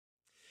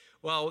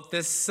Well,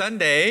 this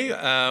Sunday,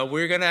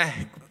 we're going to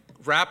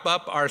wrap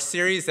up our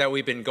series that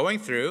we've been going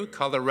through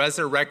called The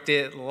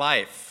Resurrected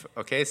Life.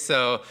 Okay,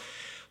 so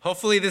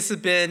hopefully this has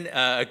been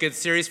a good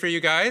series for you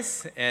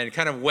guys and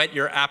kind of whet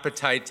your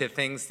appetite to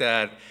things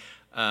that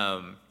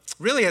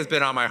really has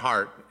been on my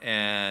heart.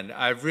 And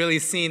I've really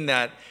seen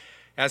that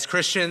as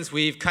Christians,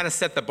 we've kind of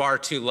set the bar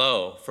too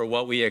low for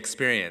what we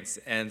experience.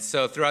 And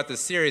so throughout the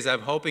series,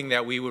 I'm hoping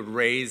that we would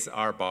raise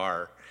our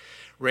bar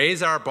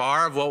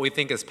of what we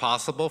think is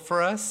possible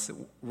for us,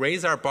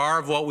 raise our bar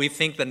of what we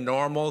think the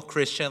normal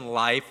Christian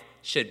life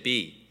should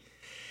be.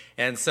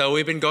 And so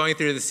we've been going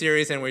through the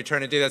series and we're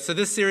trying to do that. So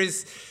this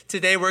series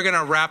today, we're going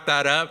to wrap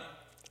that up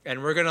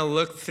and we're going to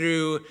look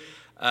through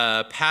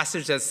a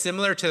passage that's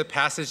similar to the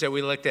passage that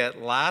we looked at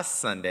last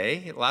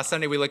Sunday. Last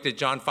Sunday, we looked at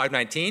John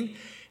 5:19,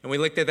 and we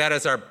looked at that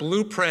as our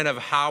blueprint of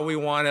how we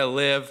want to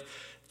live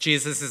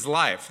Jesus'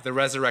 life, the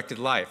resurrected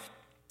life.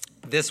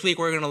 This week,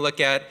 we're going to look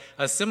at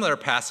a similar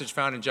passage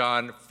found in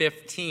John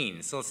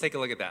 15. So let's take a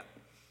look at that.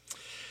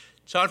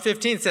 John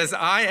 15 says,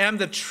 I am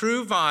the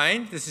true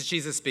vine, this is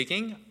Jesus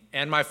speaking,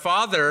 and my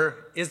Father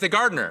is the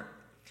gardener.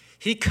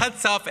 He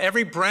cuts off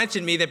every branch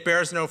in me that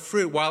bears no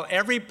fruit, while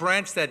every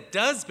branch that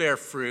does bear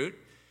fruit,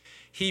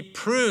 he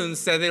prunes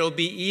so that it will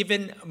be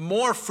even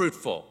more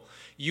fruitful.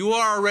 You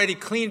are already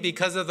clean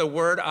because of the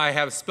word I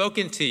have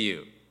spoken to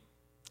you.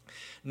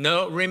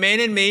 No, remain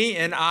in me,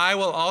 and I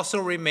will also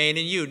remain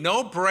in you.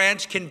 No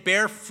branch can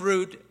bear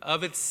fruit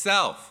of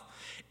itself.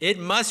 It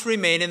must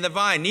remain in the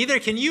vine. Neither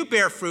can you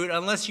bear fruit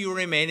unless you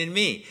remain in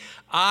me.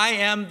 I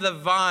am the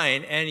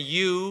vine, and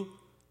you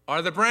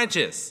are the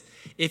branches.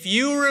 If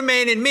you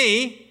remain in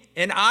me,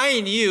 and I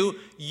in you,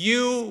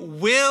 you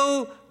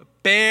will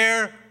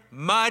bear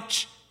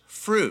much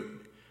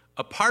fruit.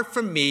 Apart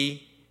from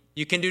me,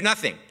 you can do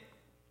nothing.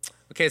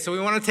 Okay, so we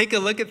want to take a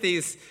look at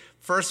these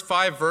first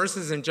 5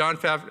 verses in John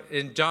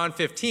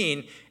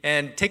 15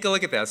 and take a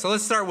look at that. So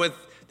let's start with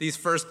these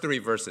first 3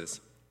 verses.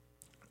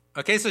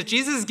 Okay, so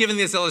Jesus is giving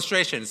this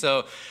illustration.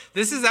 So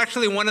this is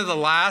actually one of the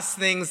last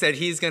things that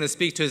he's going to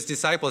speak to his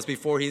disciples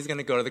before he's going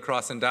to go to the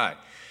cross and die.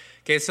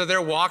 Okay, so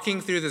they're walking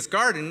through this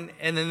garden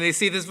and then they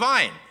see this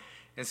vine.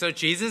 And so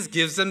Jesus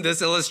gives them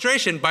this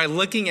illustration by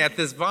looking at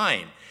this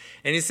vine.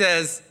 And he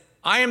says,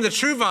 I am the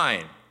true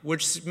vine,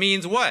 which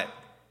means what?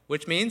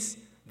 Which means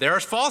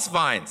there's false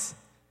vines.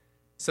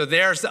 So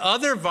there's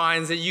other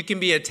vines that you can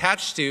be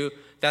attached to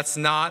that's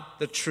not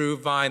the true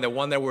vine, the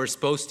one that we're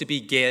supposed to be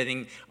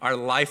getting our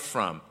life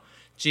from.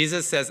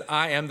 Jesus says,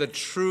 I am the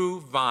true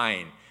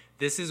vine.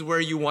 This is where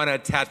you want to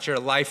attach your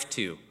life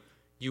to.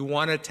 You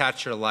want to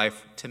attach your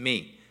life to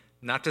me,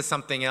 not to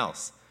something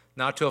else,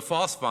 not to a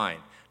false vine,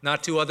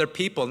 not to other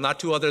people, not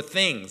to other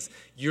things.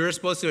 You're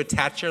supposed to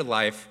attach your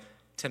life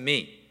to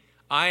me.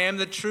 I am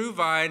the true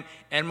vine,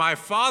 and my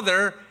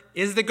Father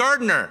is the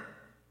gardener.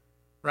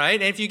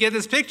 Right? And if you get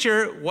this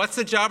picture, what's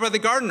the job of the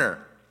gardener?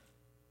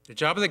 The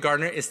job of the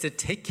gardener is to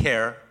take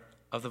care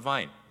of the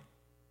vine.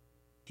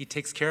 He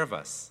takes care of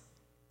us.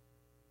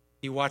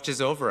 He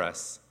watches over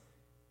us.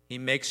 He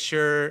makes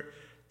sure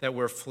that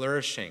we're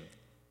flourishing.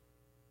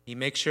 He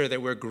makes sure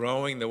that we're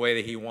growing the way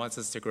that he wants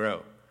us to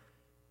grow.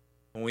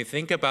 When we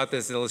think about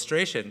this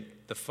illustration,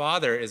 the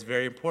Father is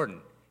very important.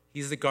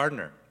 He's the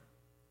gardener.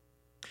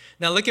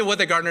 Now look at what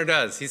the gardener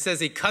does. He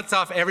says he cuts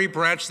off every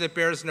branch that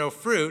bears no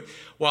fruit,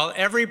 while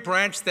every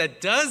branch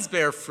that does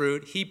bear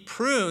fruit, he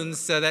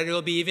prunes so that it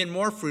will be even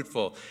more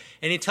fruitful.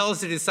 And he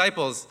tells the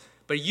disciples,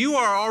 but you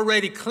are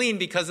already clean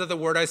because of the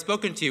word I've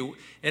spoken to you.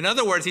 In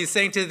other words, he's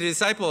saying to the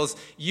disciples,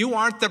 you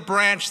aren't the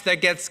branch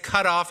that gets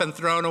cut off and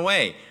thrown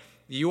away.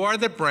 You are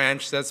the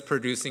branch that's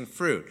producing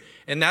fruit.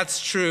 And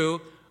that's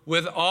true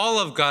with all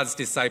of God's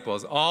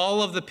disciples.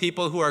 All of the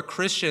people who are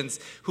Christians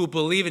who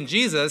believe in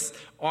Jesus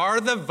are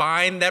the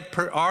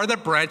are the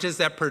branches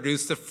that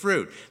produce the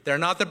fruit. They're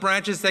not the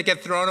branches that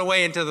get thrown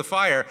away into the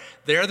fire.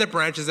 They're the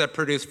branches that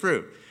produce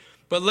fruit.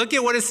 But look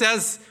at what it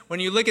says when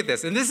you look at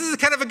this. And this is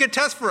kind of a good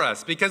test for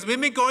us because we've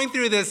been going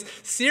through this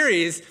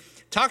series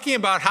talking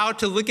about how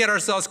to look at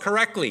ourselves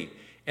correctly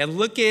and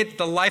look at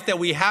the life that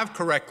we have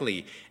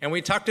correctly. And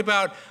we talked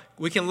about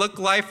we can look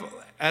life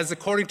as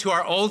according to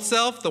our old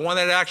self, the one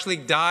that actually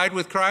died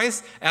with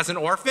Christ as an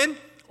orphan,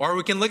 or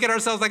we can look at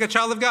ourselves like a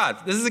child of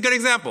God. This is a good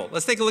example.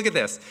 Let's take a look at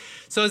this.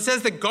 So it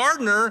says the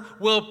gardener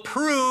will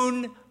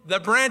prune the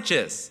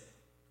branches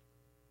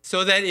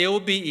so that it will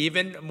be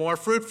even more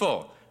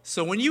fruitful.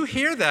 So when you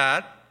hear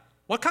that,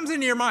 what comes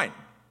into your mind?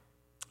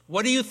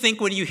 What do you think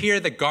when you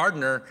hear the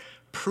gardener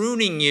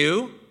pruning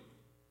you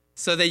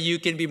so that you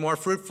can be more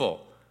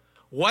fruitful?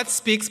 What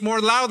speaks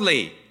more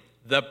loudly,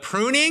 the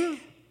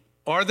pruning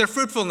or the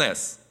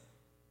fruitfulness?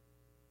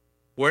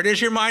 Where does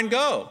your mind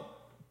go?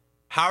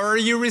 How are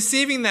you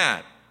receiving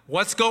that?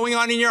 What's going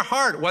on in your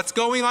heart? What's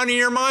going on in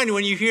your mind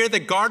when you hear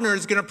the gardener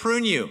is going to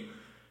prune you?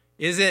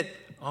 Is it,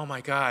 oh my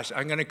gosh,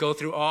 I'm going to go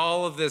through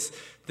all of this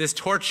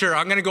torture.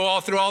 I'm going to go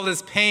all through all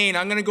this pain.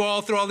 I'm going to go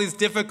all through all these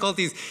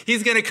difficulties.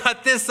 He's going to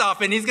cut this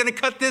off, and he's going to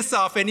cut this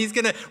off, and he's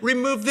going to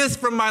remove this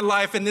from my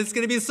life, and it's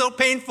going to be so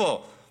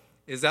painful.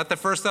 Is that the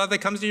first thought that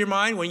comes to your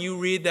mind when you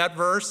read that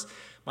verse?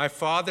 My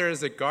Father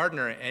is a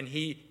gardener, and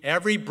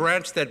every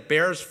branch that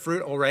bears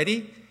fruit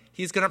already,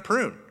 he's going to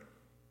prune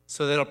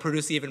so that it'll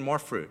produce even more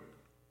fruit.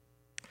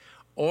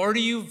 Or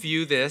do you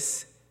view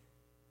this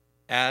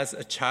as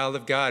a child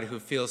of God who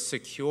feels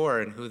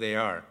secure in who they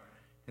are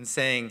and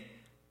saying,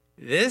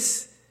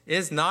 this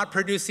is not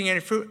producing any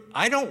fruit.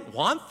 I don't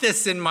want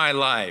this in my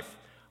life.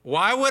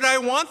 Why would I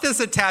want this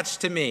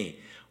attached to me?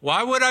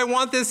 Why would I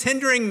want this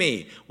hindering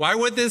me? Why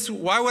would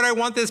I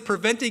want this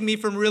preventing me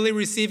from really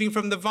receiving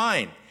from the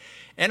vine?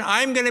 And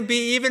I'm going to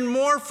be even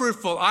more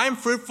fruitful. I'm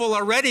fruitful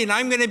already, and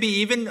I'm going to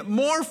be even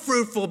more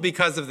fruitful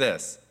because of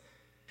this.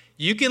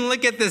 You can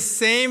look at the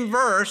same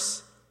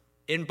verse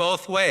in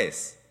both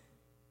ways.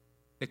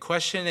 The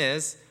question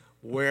is,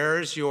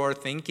 where's your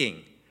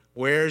thinking?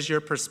 Where's your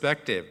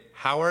perspective?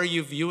 How are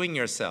you viewing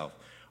yourself?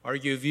 Are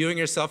you viewing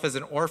yourself as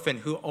an orphan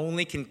who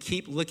only can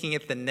keep looking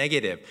at the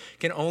negative,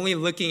 can only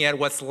looking at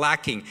what's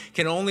lacking,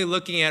 can only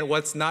looking at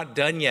what's not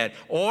done yet?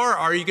 Or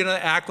are you going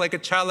to act like a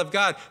child of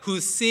God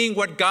who's seeing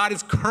what God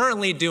is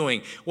currently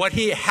doing, what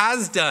he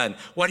has done,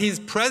 what he's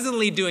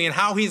presently doing, and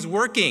how he's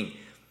working?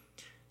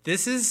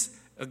 This is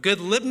a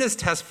good litmus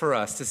test for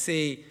us to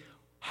see,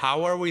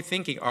 how are we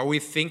thinking? Are we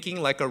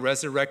thinking like a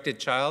resurrected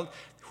child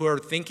who are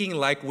thinking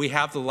like we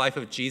have the life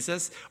of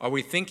Jesus? Are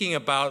we thinking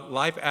about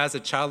life as a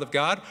child of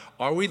God?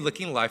 Are we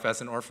looking life as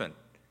an orphan?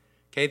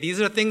 Okay, these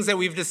are things that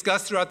we've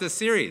discussed throughout this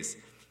series.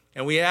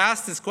 And we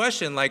asked this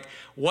question, like,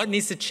 what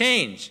needs to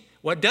change?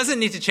 What doesn't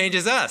need to change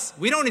is us.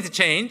 We don't need to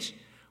change.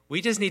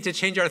 We just need to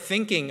change our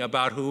thinking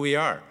about who we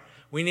are.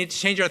 We need to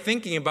change our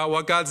thinking about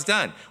what God's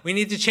done. We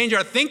need to change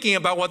our thinking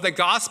about what the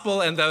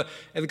gospel and the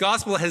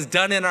gospel has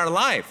done in our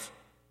life.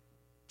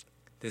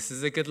 This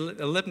is a good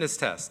litmus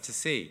test to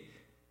see.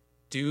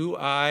 Do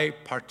I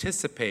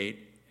participate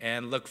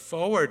and look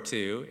forward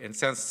to, and it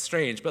sounds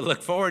strange, but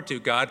look forward to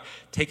God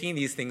taking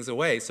these things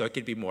away so I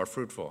could be more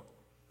fruitful?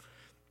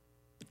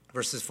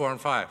 Verses 4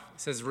 and 5, it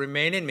says,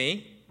 remain in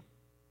me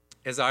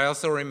as I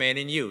also remain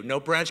in you. No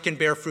branch can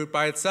bear fruit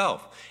by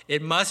itself.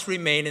 It must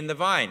remain in the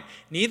vine.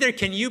 Neither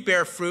can you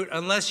bear fruit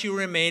unless you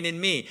remain in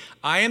me.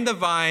 I am the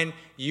vine,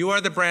 you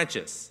are the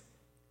branches.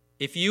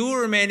 If you will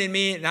remain in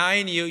me and I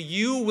in you,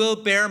 you will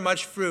bear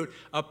much fruit.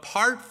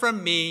 Apart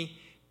from me,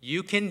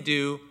 you can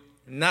do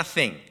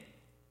nothing.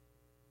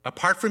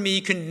 Apart from me,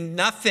 you can do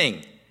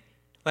nothing.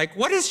 Like,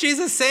 what is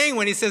Jesus saying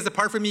when he says,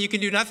 apart from me, you can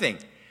do nothing?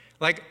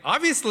 Like,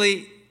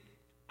 obviously,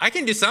 I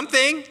can do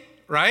something,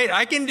 right?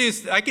 I can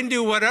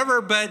do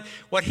whatever, but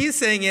what he's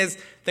saying is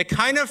the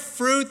kind of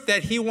fruit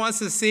that he wants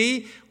to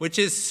see, which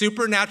is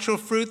supernatural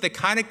fruit that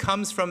kind of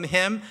comes from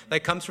him,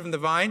 that comes from the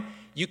vine,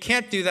 you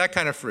can't do that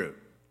kind of fruit.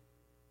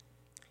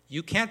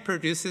 You can't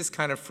produce this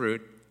kind of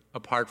fruit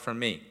apart from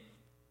me.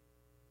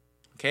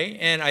 Okay,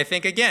 and I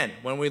think, again,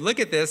 when we look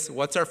at this,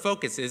 what's our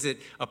focus? Is it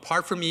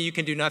apart from me, you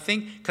can do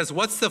nothing? Because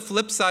what's the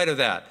flip side of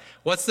that?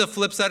 What's the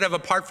flip side of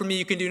apart from me,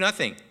 you can do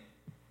nothing?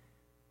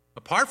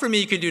 Apart from me,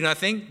 you can do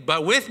nothing,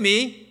 but with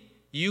me,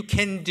 you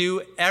can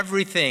do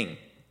everything.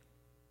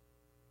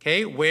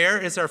 Okay, where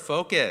is our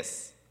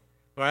focus?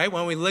 Right?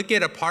 When we look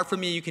at apart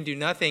from me, you can do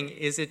nothing,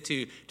 is it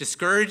to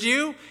discourage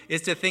you?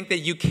 Is it to think that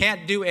you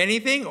can't do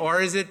anything?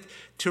 Or is it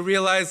to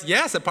realize,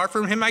 yes, apart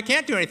from him, I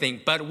can't do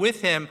anything, but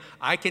with him,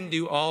 I can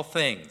do all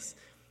things.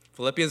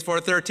 Philippians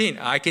 4:13,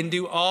 I can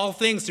do all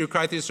things through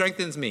Christ who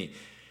strengthens me.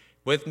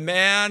 With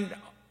man,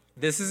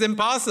 this is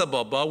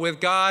impossible, but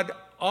with God,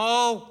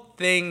 all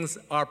things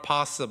are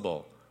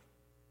possible.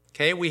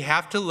 Okay, we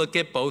have to look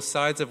at both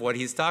sides of what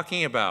he's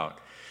talking about.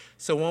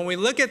 So when we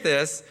look at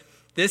this,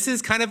 this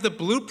is kind of the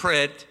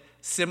blueprint,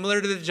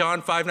 similar to the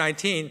John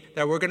 5:19,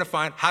 that we're going to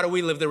find, how do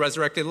we live the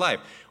resurrected life?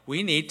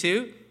 We need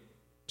to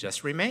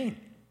just remain.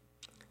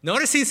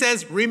 Notice he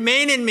says,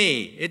 remain in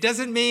me. It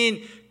doesn't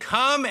mean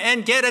come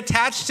and get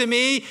attached to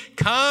me,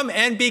 come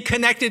and be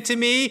connected to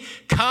me,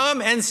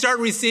 come and start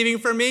receiving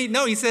from me.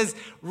 No, he says,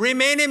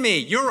 remain in me.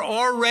 You're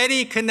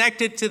already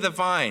connected to the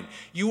vine.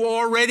 You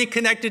are already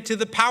connected to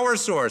the power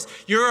source.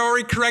 You're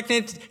already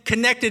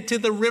connected to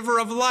the river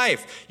of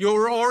life.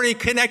 You're already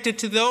connected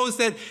to those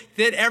that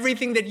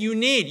everything that you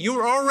need.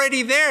 You're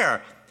already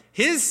there.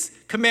 His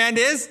command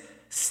is,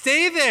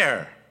 stay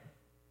there.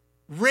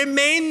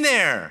 Remain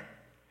there.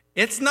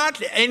 It's not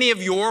any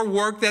of your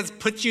work that's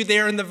put you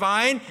there in the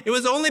vine. It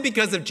was only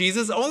because of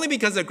Jesus, only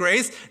because of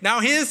grace. Now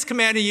his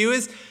command to you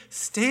is,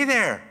 stay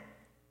there.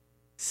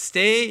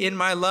 Stay in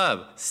my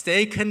love.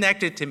 Stay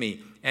connected to me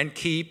and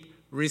keep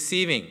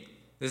receiving.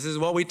 This is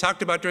what we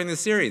talked about during the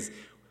series.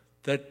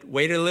 The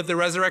way to live the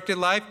resurrected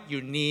life, you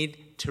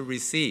need to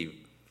receive.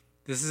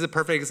 This is a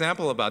perfect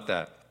example about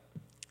that.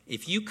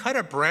 If you cut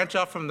a branch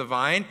off from the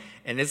vine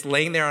and it's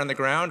laying there on the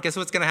ground, guess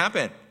what's going to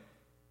happen?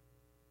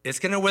 It's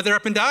going to wither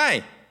up and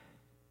die.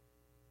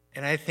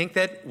 And I think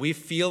that we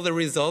feel the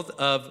result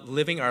of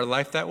living our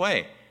life that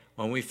way.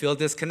 When we feel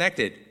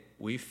disconnected,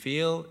 we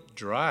feel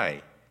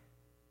dry.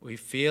 We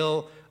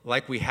feel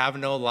like we have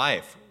no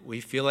life. We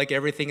feel like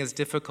everything is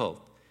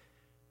difficult.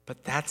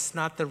 But that's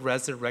not the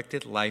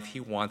resurrected life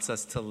he wants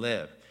us to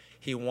live.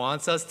 He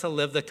wants us to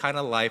live the kind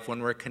of life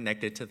when we're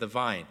connected to the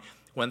vine.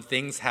 When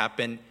things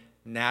happen,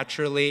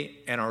 naturally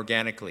and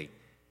organically.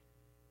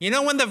 You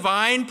know, when the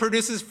vine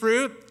produces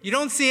fruit, you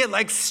don't see it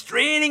like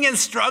straining and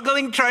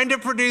struggling trying to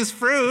produce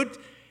fruit.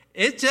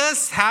 It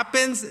just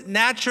happens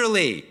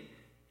naturally.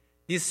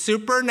 These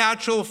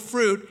supernatural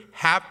fruit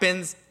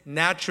happens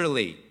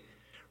naturally,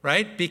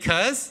 right?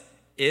 Because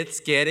it's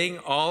getting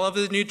all of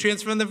the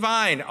nutrients from the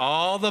vine.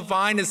 All the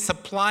vine is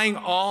supplying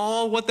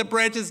all what the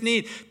branches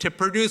need to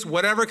produce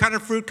whatever kind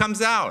of fruit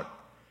comes out.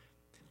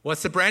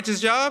 What's the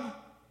branch's job?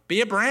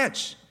 Be a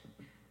branch.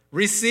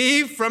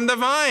 Receive from the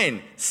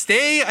vine.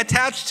 Stay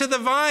attached to the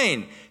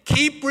vine.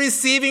 Keep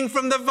receiving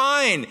from the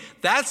vine.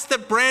 That's the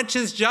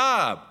branch's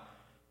job.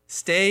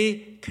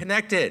 Stay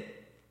connected.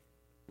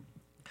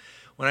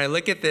 When I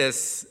look at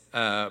this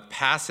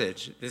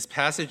passage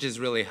is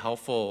really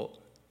helpful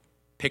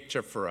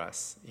picture for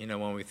us,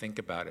 when we think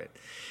about it.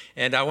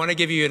 And I want to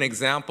give you an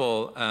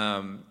example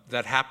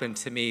that happened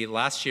to me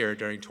last year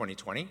during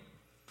 2020.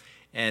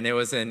 And it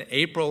was in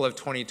April of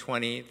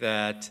 2020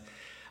 that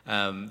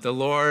the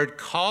Lord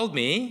called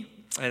me.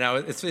 And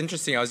it's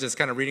interesting, I was just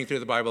kind of reading through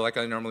the Bible like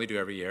I normally do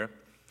every year.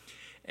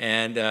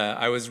 And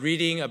I was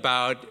reading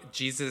about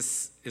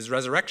Jesus'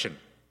 resurrection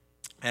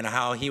and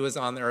how he was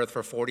on the earth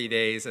for 40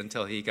 days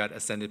until he got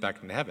ascended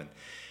back into heaven.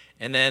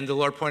 And then the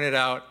Lord pointed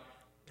out,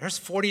 there's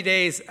 40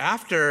 days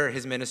after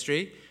his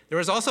ministry. There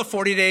was also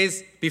 40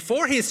 days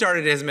before he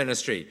started his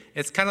ministry.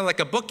 It's kind of like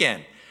a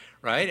bookend,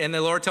 right? And the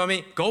Lord told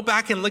me, go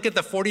back and look at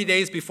the 40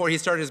 days before he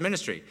started his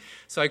ministry.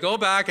 So I go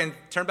back and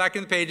turn back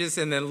in the pages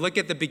and then look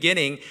at the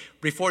beginning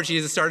before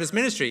Jesus started his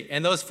ministry.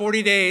 And those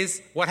 40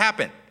 days, what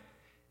happened?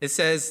 It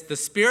says, the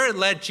Spirit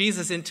led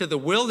Jesus into the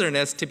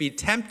wilderness to be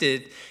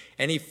tempted,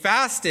 and he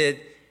fasted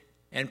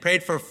and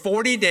prayed for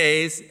 40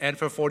 days and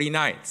for 40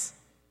 nights.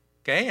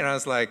 Okay? And I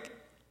was like,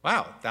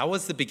 wow, that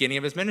was the beginning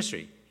of his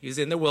ministry. He was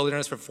in the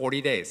wilderness for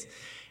 40 days.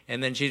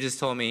 And then Jesus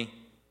told me,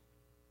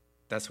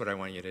 that's what I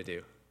want you to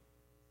do.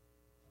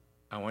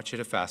 I want you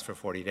to fast for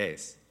 40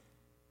 days.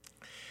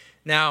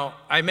 Now,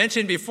 I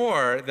mentioned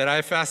before that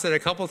I fasted a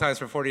couple times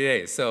for 40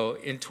 days. So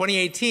in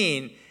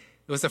 2018,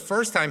 it was the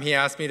first time he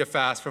asked me to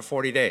fast for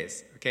 40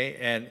 days, okay?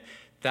 And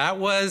that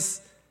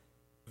was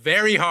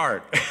very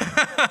hard.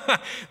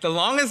 The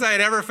longest I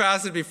had ever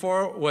fasted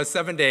before was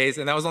 7 days,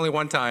 and that was only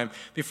one time.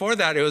 Before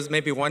that, it was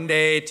maybe 1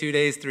 day, 2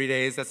 days, 3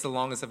 days. That's the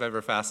longest I've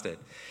ever fasted.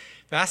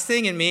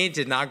 Fasting and me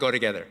did not go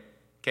together,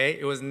 okay?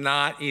 It was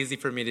not easy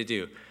for me to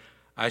do.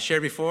 I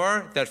shared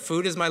before that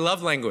food is my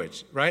love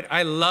language, right?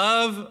 I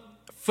love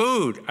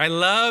food. I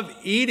love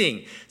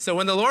eating. So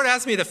when the Lord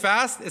asked me to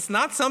fast, it's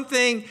not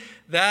something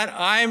that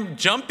I'm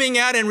jumping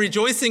at and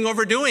rejoicing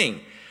over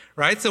doing,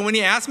 right? So when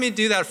he asked me to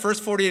do that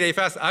first 40-day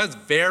fast, I was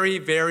very,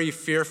 very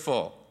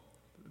fearful.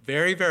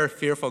 Very, very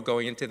fearful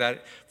going into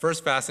that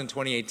first fast in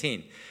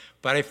 2018.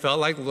 But I felt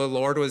like the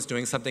Lord was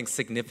doing something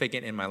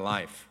significant in my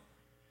life,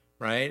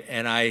 right?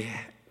 And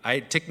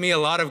it took me a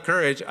lot of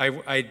courage.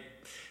 It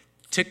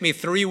took me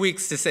 3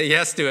 weeks to say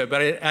yes to it,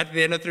 but at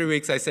the end of 3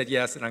 weeks, I said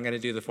yes, and I'm going to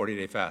do the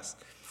 40-day fast.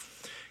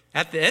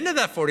 At the end of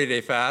that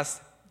 40-day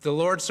fast, the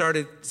Lord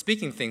started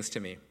speaking things to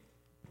me.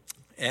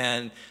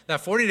 And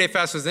that 40-day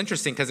fast was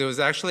interesting because it was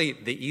actually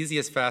the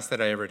easiest fast that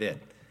I ever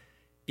did.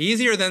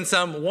 Easier than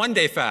some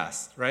one-day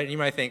fast, right? You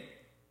might think,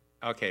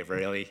 okay,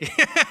 really?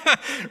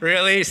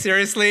 Really?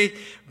 Seriously?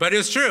 But it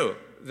was true.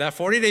 That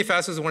 40-day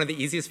fast was one of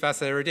the easiest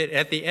fasts I ever did.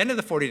 At the end of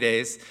the 40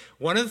 days,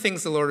 one of the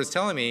things the Lord was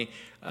telling me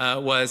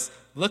was,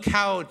 look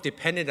how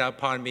dependent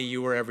upon me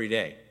you were every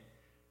day,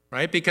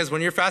 right? Because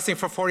when you're fasting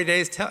for 40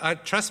 days,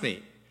 trust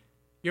me,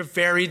 you're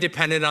very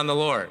dependent on the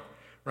Lord,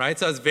 right?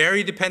 So I was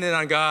very dependent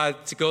on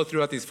God to go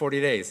throughout these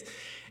 40 days.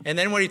 And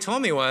then what he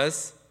told me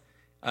was,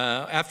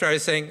 after I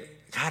was saying,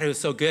 God, it was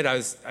so good,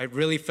 I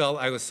really felt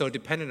I was so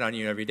dependent on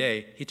you every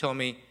day, he told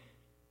me,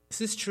 this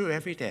is true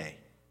every day.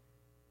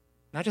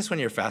 Not just when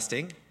you're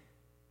fasting.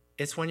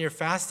 It's when you're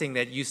fasting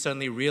that you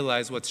suddenly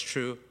realize what's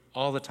true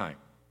all the time.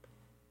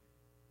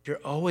 You're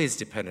always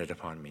dependent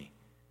upon me.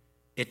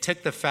 It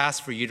took the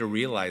fast for you to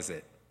realize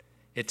it.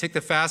 It took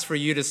the fast for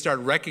you to start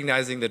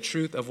recognizing the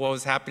truth of what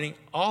was happening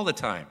all the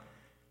time.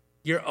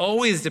 You're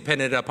always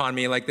dependent upon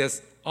me like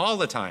this all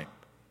the time.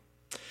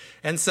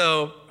 And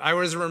so I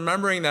was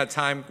remembering that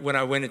time when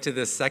I went into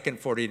this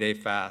second 40-day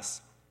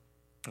fast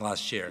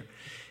last year.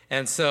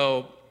 And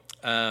so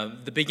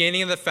the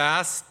beginning of the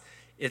fast,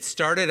 it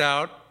started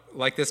out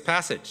like this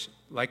passage,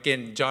 like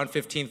in John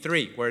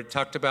 15:3, where it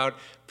talked about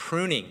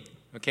pruning,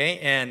 okay,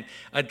 and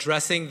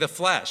addressing the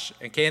flesh,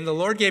 okay? And the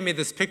Lord gave me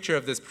this picture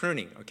of this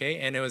pruning, okay,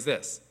 and it was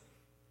this.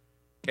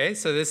 Okay,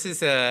 so this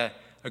is a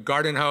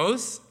garden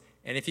hose,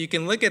 and if you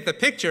can look at the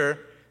picture,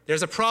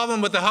 there's a problem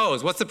with the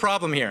hose. What's the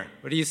problem here?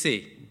 What do you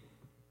see?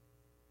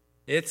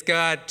 It's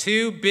got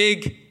two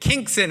big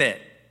kinks in it,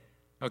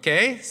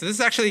 okay? So this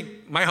is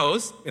actually my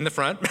hose in the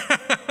front.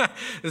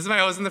 This is my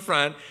hose in the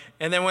front.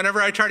 And then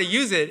whenever I try to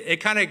use it,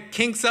 it kind of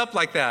kinks up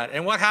like that.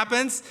 And what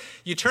happens?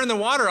 You turn the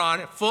water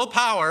on, full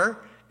power,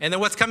 and then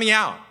what's coming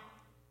out?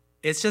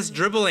 It's just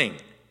dribbling.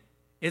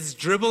 It's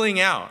dribbling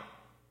out,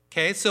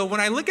 okay? So when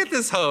I look at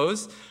this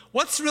hose,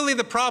 what's really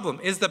the problem?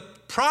 Is the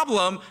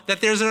problem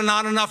that there's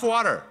not enough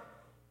water?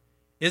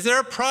 Is there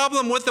a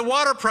problem with the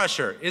water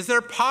pressure? Is there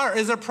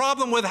a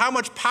problem with how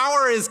much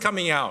power is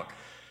coming out?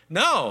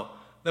 No.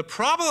 The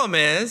problem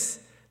is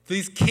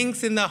these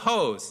kinks in the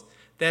hose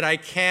that I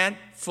can't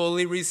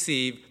fully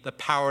receive the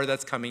power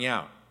that's coming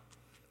out.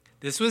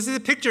 This was the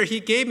picture he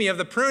gave me of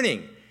the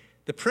pruning.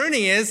 The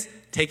pruning is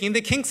taking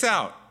the kinks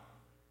out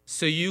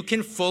so you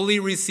can fully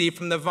receive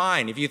from the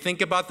vine. If you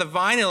think about the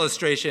vine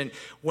illustration,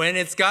 when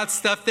it's got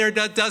stuff there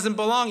that doesn't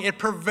belong, it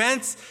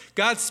prevents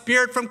God's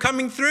Spirit from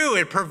coming through.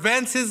 It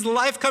prevents his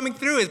life coming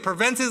through. It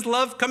prevents his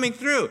love coming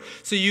through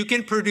so you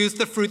can produce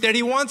the fruit that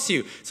he wants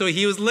you. So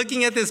he was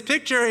looking at this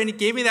picture and he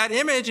gave me that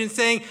image and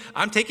saying,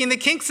 I'm taking the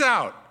kinks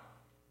out.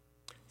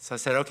 So I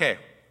said, okay,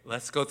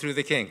 let's go through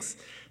the kinks.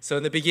 So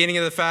in the beginning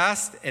of the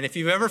fast, and if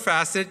you've ever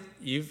fasted,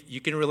 you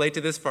can relate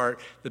to this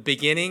part, the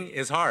beginning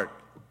is hard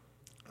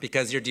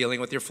because you're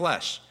dealing with your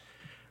flesh,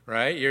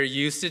 right? You're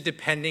used to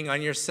depending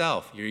on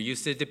yourself. You're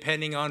used to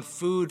depending on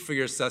food for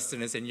your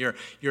sustenance and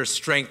your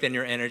strength and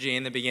your energy.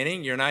 In the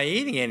beginning, you're not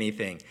eating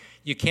anything.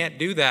 You can't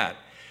do that.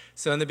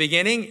 So in the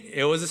beginning,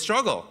 it was a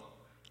struggle,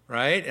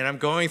 right? And I'm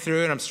going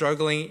through and I'm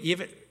struggling.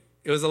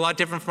 It was a lot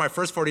different from my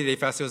first 40-day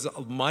fast. It was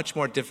much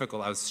more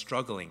difficult. I was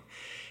struggling.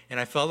 And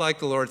I felt like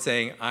the Lord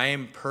saying, I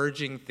am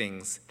purging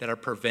things that are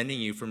preventing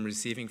you from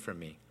receiving from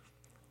me.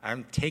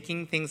 I'm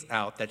taking things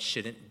out that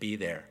shouldn't be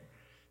there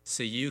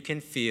so you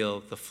can feel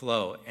the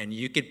flow. And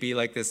you could be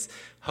like this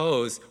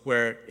hose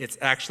where it's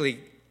actually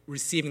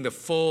receiving the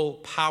full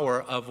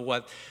power of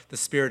what the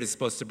Spirit is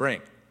supposed to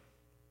bring.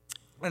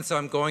 And so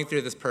I'm going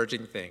through this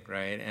purging thing,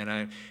 right? And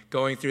I'm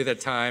going through that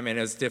time, and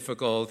it was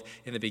difficult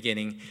in the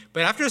beginning.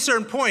 But after a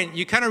certain point,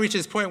 you kind of reach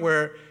this point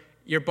where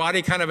your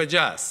body kind of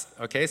adjusts,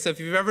 okay? So if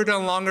you've ever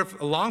done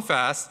a long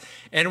fast,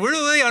 and we're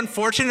really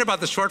unfortunate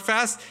about the short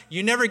fast,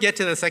 you never get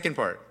to the second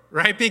part,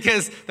 right?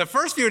 Because the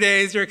first few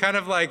days, you're kind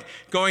of like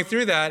going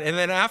through that, and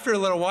then after a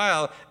little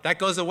while, that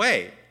goes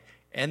away,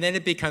 and then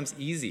it becomes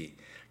easy.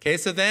 Okay,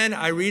 so then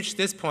I reached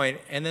this point,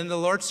 and then the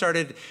Lord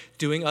started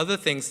doing other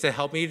things to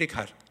help me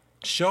to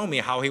show me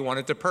how he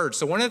wanted to purge.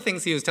 So one of the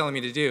things he was telling me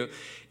to do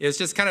is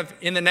just kind of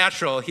in the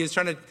natural, he was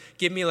trying to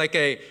give me like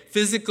a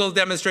physical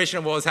demonstration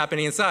of what was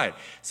happening inside.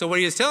 So what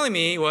he was telling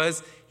me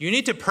was, you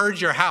need to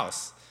purge your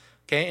house.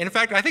 Okay, and in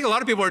fact, I think a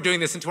lot of people are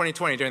doing this in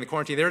 2020 during the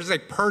quarantine. They're just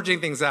like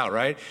purging things out,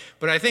 right?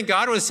 But I think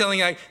God was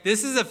telling like,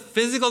 this is a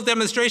physical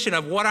demonstration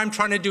of what I'm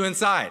trying to do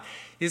inside.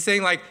 He's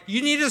saying like,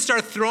 you need to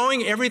start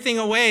throwing everything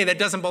away that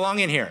doesn't belong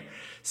in here.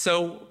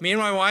 So me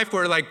and my wife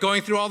were like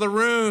going through all the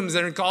rooms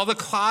and all the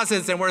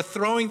closets, and we're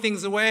throwing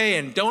things away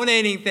and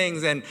donating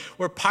things, and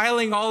we're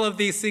piling all of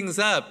these things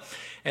up.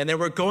 And then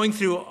we're going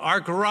through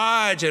our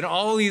garage, and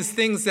all these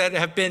things that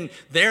have been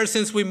there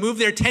since we moved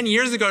there 10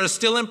 years ago are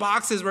still in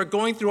boxes. We're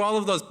going through all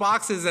of those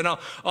boxes and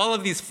all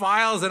of these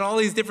files and all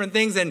these different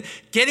things and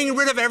getting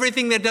rid of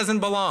everything that doesn't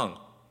belong.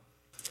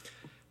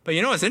 But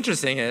you know what's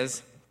interesting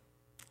is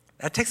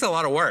that takes a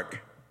lot of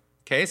work.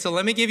 Okay, so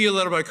let me give you a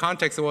little bit of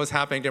context of what was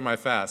happening during my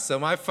fast. So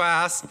my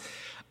fast,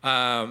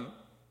 I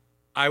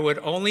would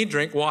only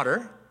drink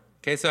water.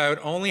 Okay, so I would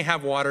only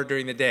have water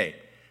during the day.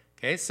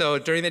 Okay, so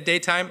during the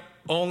daytime,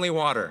 only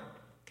water.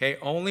 Okay,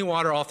 only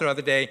water all throughout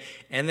the day.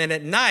 And then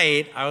at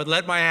night, I would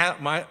let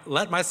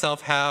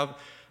myself have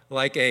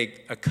like a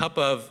cup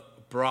of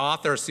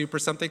broth or soup or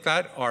something like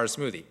that, or a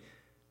smoothie.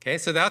 Okay,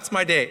 so that's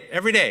my day.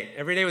 Every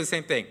day was the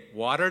same thing.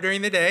 Water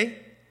during the day.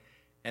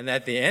 And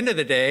at the end of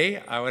the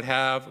day, I would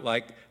have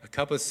like a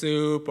cup of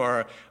soup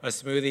or a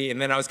smoothie,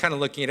 and then I was kind of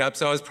looking it up.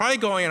 So I was probably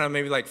going on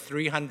maybe like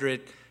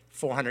 300,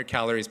 400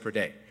 calories per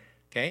day,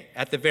 okay,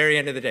 at the very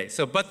end of the day.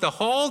 So, but the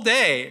whole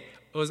day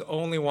was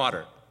only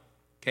water,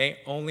 okay,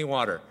 only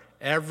water.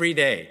 Every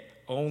day,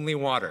 only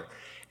water.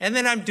 And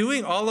then I'm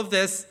doing all of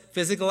this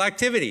physical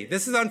activity.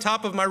 This is on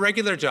top of my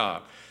regular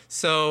job.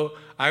 So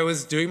I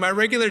was doing my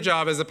regular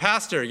job as a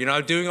pastor,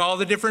 doing all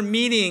the different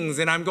meetings,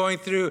 and I'm going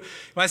through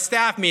my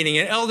staff meeting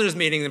and elders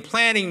meetings and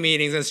planning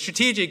meetings and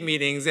strategic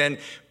meetings and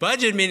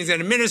budget meetings and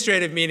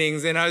administrative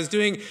meetings, and I was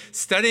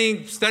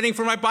studying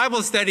for my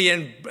Bible study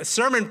and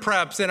sermon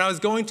preps, and I was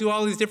going through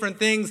all these different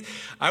things.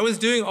 I was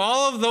doing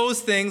all of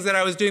those things that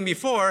I was doing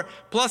before,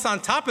 plus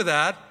on top of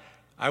that,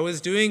 I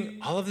was doing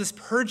all of this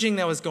purging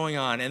that was going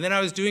on. And then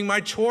I was doing my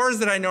chores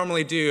that I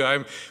normally do.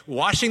 I'm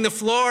washing the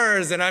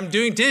floors, and I'm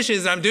doing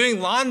dishes, and I'm doing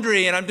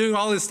laundry, and I'm doing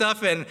all this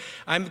stuff. And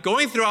I'm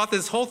going throughout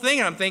this whole thing,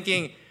 and I'm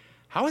thinking,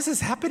 how is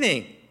this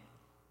happening?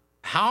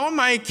 How am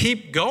I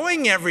keep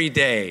going every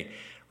day,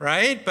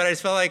 right? But I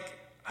just felt like,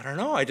 I don't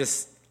know,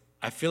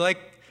 I feel like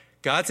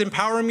God's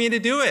empowering me to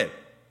do it.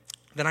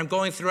 Then I'm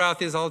going throughout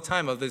this all the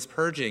time of this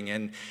purging.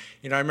 And,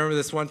 I remember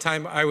this one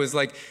time I was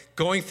like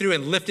going through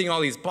and lifting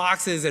all these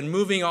boxes and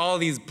moving all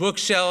these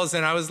bookshelves,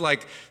 and I was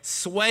like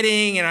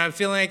sweating, and I'm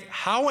feeling like,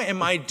 how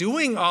am I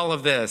doing all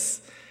of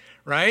this,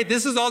 right?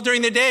 This is all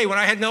during the day when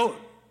I had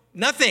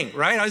nothing,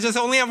 right? I just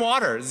only have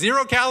water,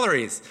 0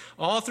 calories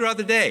all throughout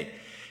the day.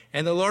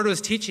 And the Lord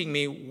was teaching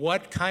me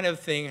what kind of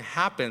thing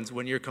happens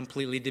when you're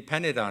completely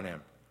dependent on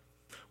him.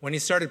 When he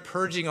started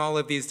purging all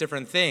of these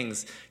different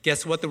things,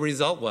 guess what the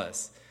result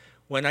was?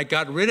 When I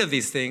got rid of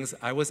these things,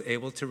 I was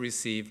able to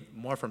receive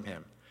more from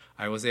him.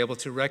 I was able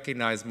to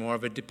recognize more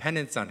of a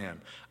dependence on him.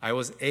 I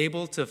was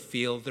able to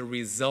feel the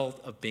result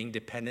of being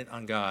dependent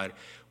on God,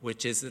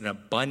 which is an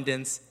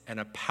abundance and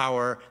a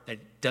power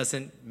that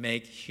doesn't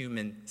make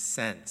human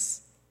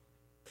sense.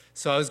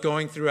 So I was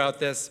going throughout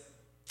this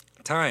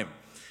time.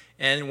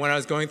 And when I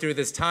was going through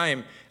this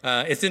time,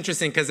 it's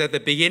interesting because at the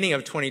beginning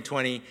of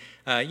 2020, you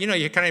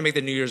kind of make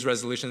the New Year's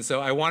resolution. So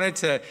I wanted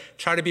to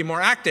try to be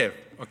more active.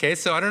 Okay,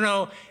 so I don't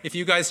know if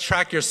you guys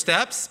track your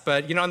steps,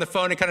 but on the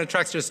phone, it kind of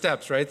tracks your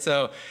steps, right?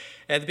 So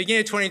at the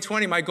beginning of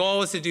 2020, my goal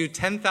was to do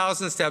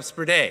 10,000 steps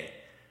per day.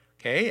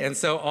 Okay, and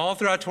so all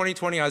throughout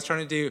 2020, I was trying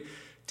to do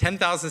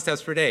 10,000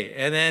 steps per day.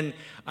 And then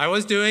I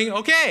was doing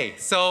okay.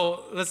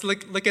 So let's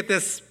look at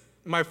this.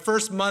 My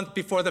first month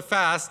before the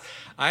fast,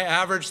 I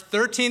averaged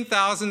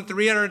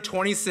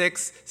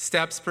 13,326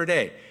 steps per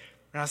day.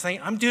 And I was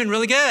saying, I'm doing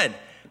really good.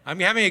 I'm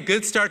having a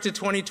good start to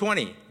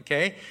 2020,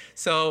 okay?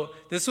 So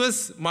this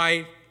was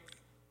my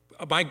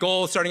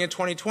goal starting in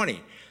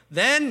 2020.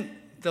 Then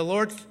the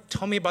Lord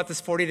told me about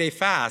this 40-day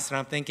fast, and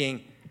I'm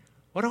thinking,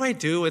 what do I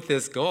do with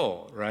this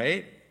goal,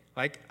 right?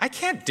 Like, I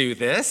can't do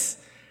this.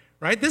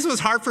 Right? This was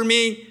hard for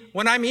me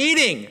when I'm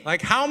eating.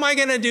 Like, how am I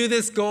going to do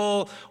this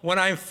goal when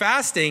I'm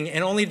fasting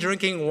and only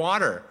drinking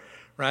water?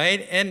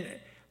 Right? And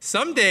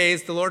some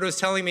days the Lord was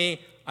telling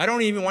me, I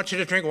don't even want you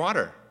to drink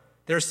water.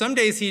 There are some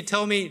days He'd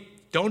tell me,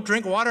 don't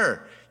drink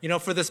water,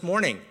 for this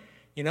morning.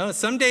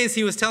 Some days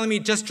He was telling me,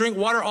 just drink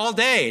water all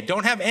day.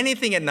 Don't have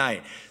anything at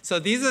night. So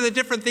these are the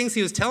different things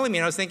He was telling me.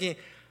 And I was thinking,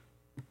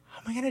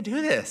 how am I going to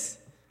do this?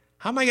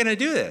 How am I going to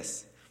do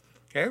this?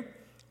 Okay?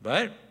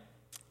 But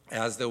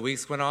as the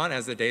weeks went on,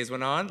 as the days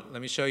went on,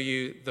 let me show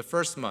you the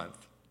first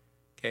month.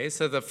 Okay,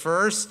 so the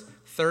first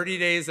 30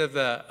 days of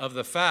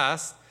the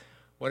fast,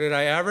 what did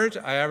I average?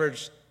 I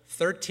averaged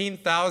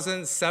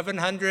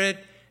 13,700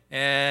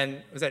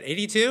 and, was that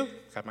 82?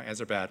 God, my eyes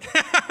are bad.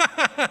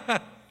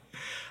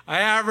 I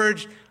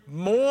averaged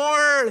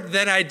more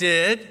than I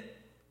did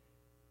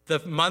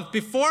the month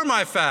before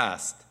my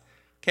fast.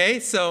 Okay,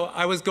 so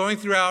I was going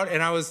throughout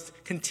and I was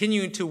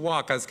continuing to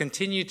walk. I was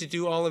continuing to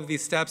do all of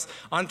these steps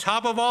on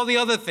top of all the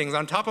other things,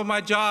 on top of my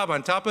job,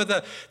 on top of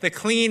the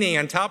cleaning,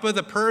 on top of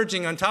the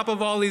purging, on top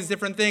of all these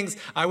different things,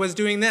 I was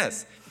doing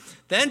this.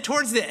 Then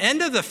towards the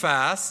end of the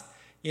fast,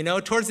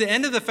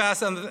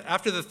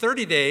 after the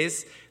 30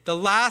 days, the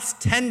last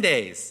 10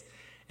 days.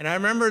 And I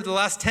remember the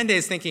last 10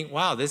 days thinking,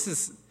 wow, this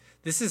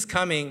is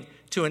coming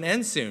to an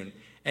end soon.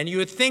 And you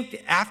would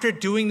think after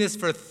doing this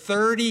for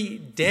 30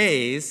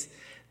 days,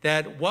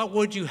 that what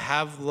would you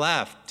have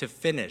left to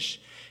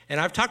finish? And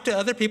I've talked to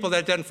other people that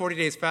have done 40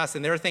 days fast,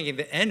 and they were thinking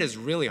the end is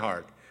really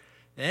hard.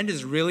 The end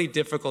is really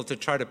difficult to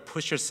try to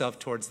push yourself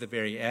towards the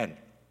very end.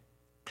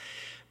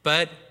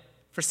 But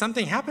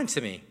something happened to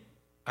me.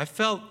 I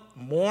felt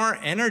more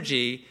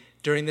energy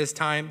during this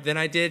time than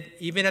I did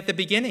even at the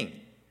beginning.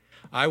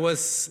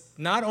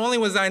 Not only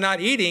was I not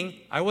eating,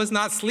 I was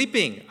not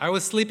sleeping. I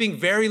was sleeping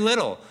very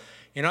little.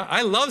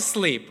 I love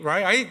sleep,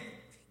 right? I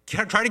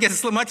try to get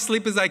as much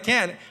sleep as I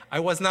can.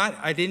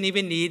 I didn't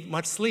even need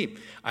much sleep.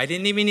 I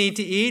didn't even need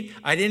to eat.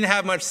 I didn't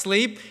have much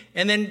sleep.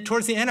 And then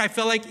towards the end, I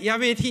felt like I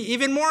had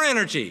even more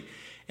energy.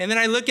 And then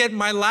I look at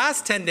my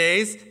last 10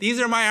 days. These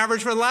are my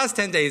average for the last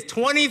 10 days.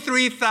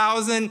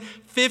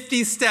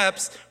 23,050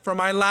 steps for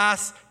my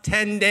last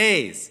 10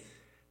 days.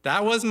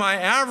 That was my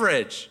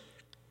average.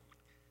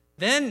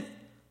 Then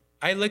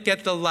I look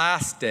at the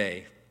last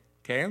day.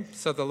 Okay,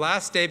 so the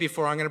last day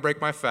before I'm going to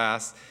break my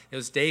fast, it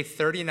was day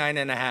 39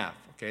 and a half.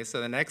 Okay,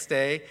 so the next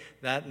day,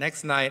 that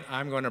next night,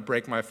 I'm going to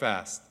break my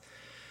fast.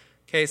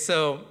 Okay,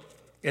 so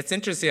it's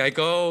interesting. I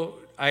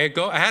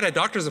had a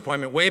doctor's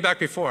appointment way back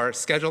before,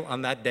 scheduled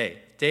on that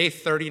day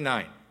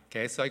 39.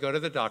 Okay, so I go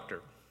to the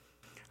doctor.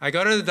 I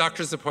go to the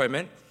doctor's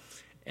appointment,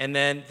 and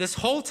then this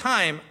whole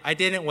time, I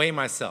didn't weigh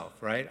myself,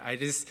 right? I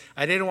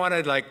didn't want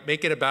to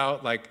make it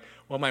about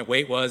what my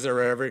weight was or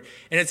whatever.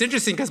 And it's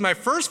interesting because my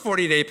first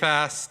 40-day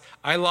fast,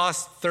 I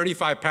lost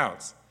 35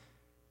 pounds.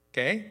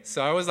 Okay,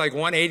 so I was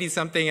 180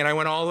 something, and I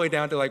went all the way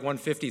down to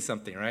 150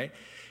 something, right?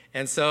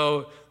 And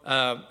so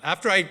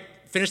after I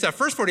finished that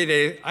first 40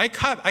 days, I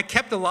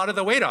kept a lot of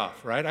the weight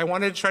off, right? I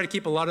wanted to try to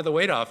keep a lot of the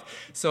weight off.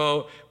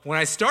 So when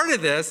I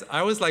started this,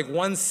 I was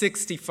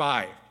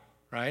 165,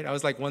 right? I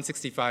was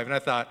 165, and I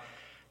thought,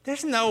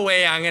 there's no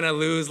way I'm going to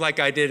lose like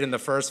I did in the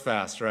first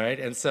fast, right?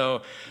 And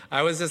so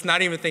I was just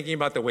not even thinking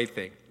about the weight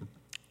thing.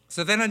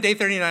 So then on day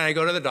 39, I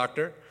go to the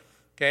doctor,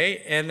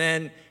 okay? And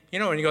then,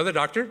 when you go to the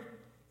doctor,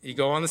 you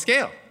go on the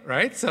scale,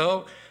 right?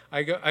 So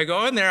I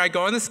go in there, I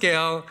go on the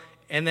scale,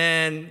 and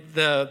then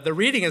the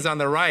reading is on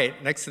the right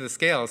next to the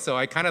scale. So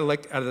I kind of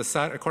look out of the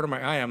side, a corner of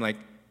my eye, I'm like,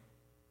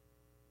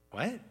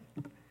 what?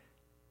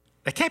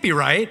 That can't be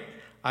right.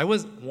 I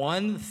was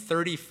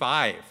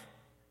 135.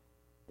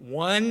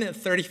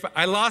 135.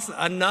 I lost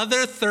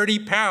another 30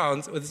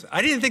 pounds.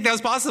 I didn't think that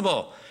was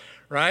possible,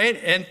 right?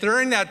 And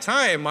during that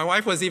time, my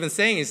wife was even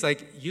saying, it's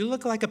you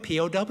look like a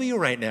POW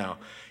right now.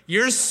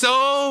 You're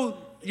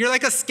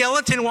like a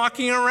skeleton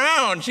walking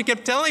around. She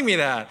kept telling me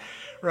that,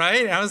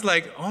 right? And I was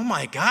like, oh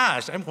my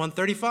gosh, I'm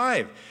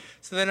 135.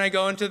 So then I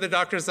go into the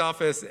doctor's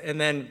office,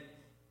 and then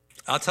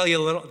I'll tell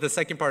you the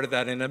second part of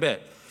that in a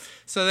bit.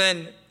 So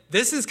then,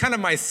 this is kind of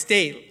my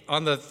state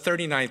on the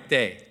 39th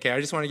day. Okay,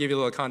 I just want to give you a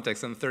little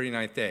context on the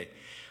 39th day.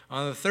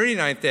 On the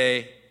 39th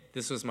day,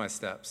 this was my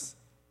steps.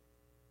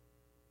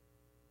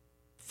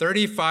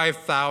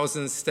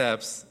 35,000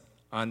 steps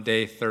on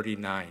day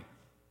 39,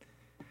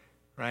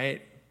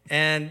 right?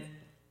 And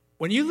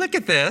when you look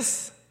at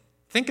this,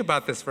 think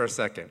about this for a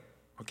second,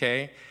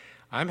 okay?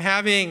 I'm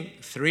having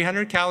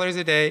 300 calories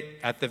a day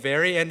at the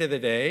very end of the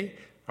day,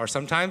 or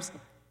sometimes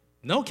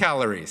no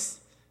calories.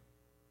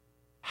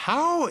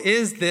 How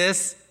is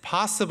this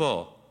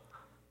possible?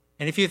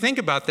 And if you think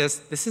about this,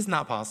 this is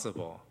not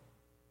possible.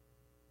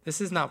 This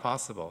is not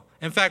possible.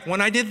 In fact, when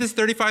I did this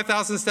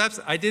 35,000 steps,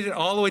 I did it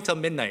all the way till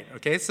midnight,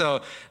 okay?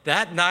 So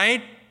that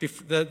night,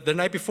 the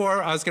night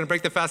before I was going to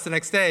break the fast the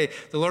next day,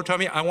 the Lord told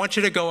me, I want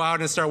you to go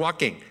out and start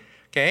walking,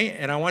 okay?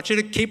 And I want you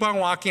to keep on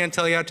walking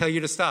until I tell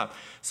you to stop.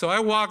 So I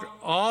walked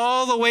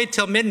all the way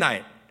till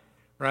midnight,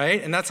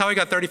 right? And that's how I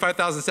got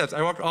 35,000 steps.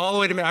 I walked all the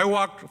way to midnight. I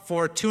walked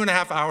for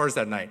 2.5 hours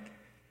that night,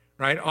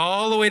 right?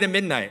 All the way to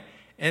midnight.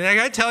 And I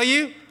got to tell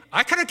you,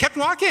 I kind of kept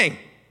walking.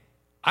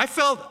 I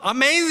felt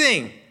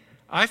amazing.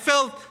 I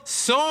felt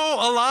so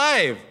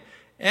alive,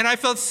 and I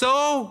felt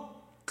so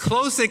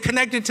close and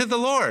connected to the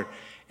Lord.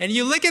 And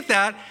you look at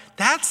that,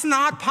 that's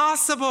not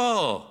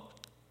possible,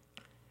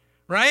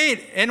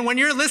 right? And when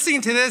you're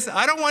listening to this,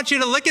 I don't want you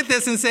to look at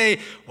this and say,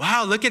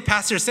 wow, look at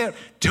Pastor Sam.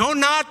 Do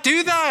not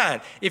do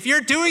that. If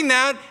you're doing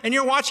that and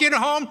you're watching it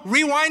at home,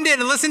 rewind it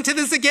and listen to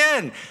this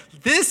again.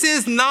 This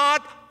is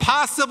not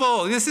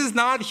possible. This is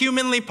not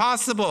humanly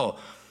possible.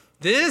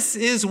 This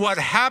is what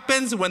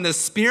happens when the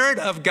Spirit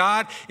of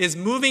God is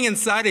moving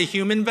inside a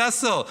human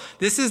vessel.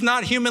 This is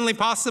not humanly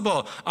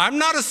possible. I'm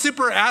not a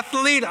super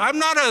athlete. I'm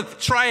not a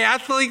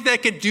triathlete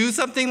that could do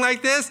something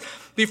like this.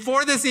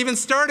 Before this even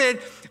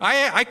started,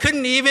 I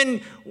couldn't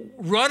even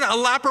run a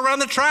lap around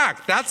the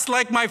track. That's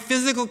like my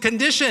physical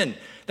condition.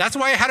 That's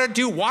why I had to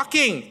do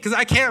walking, because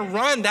I can't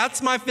run.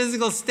 That's my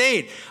physical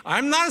state.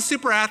 I'm not a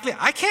super athlete.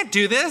 I can't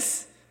do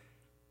this.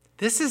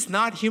 This is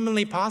not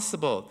humanly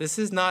possible. This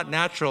is not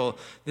natural.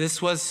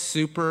 This was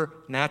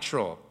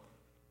supernatural.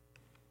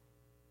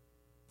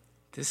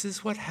 This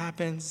is what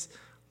happens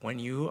when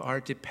you are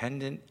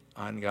dependent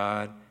on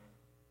God,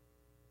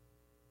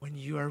 when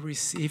you are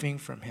receiving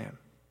from Him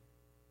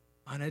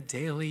on a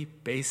daily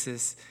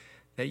basis,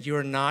 that you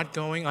are not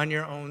going on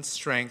your own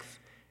strength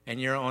and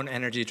your own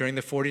energy. During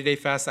the 40-day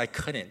fast, I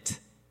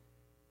couldn't,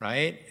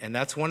 right? And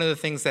that's one of the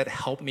things that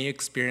helped me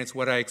experience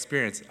what I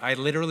experienced. I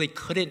literally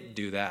couldn't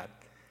do that.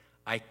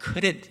 I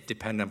couldn't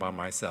depend upon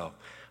myself.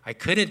 I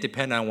couldn't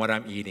depend on what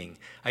I'm eating.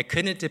 I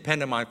couldn't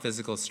depend on my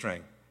physical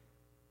strength.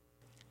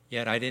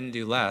 Yet I didn't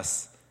do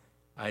less.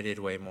 I did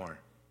way more.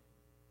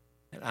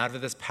 And out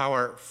of this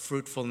power,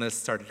 fruitfulness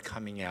started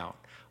coming out.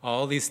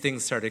 All these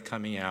things started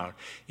coming out.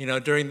 You know,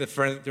 during the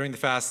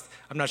fast,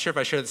 I'm not sure if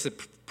I shared this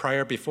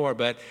before,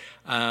 but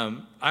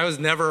I was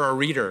never a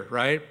reader,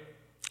 right?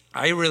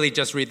 I really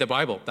just read the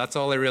Bible. That's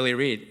all I really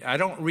read. I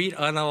don't read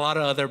on a lot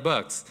of other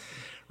books.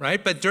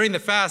 Right? But during the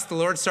fast, the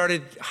Lord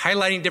started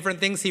highlighting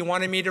different things He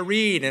wanted me to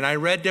read. And I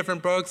read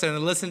different books and I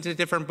listened to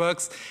different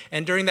books.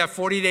 And during that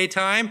 40-day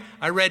time,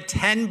 I read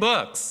 10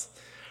 books.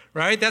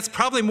 Right? That's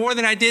probably more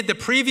than I did the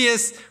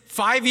previous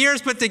 5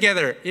 years put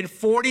together. In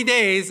 40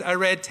 days, I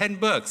read 10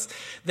 books.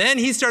 Then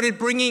He started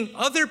bringing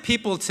other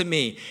people to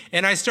me.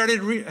 And I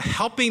started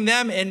helping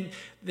them and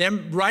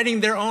them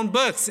writing their own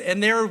books.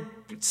 And they're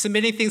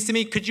submitting things to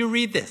me. Could you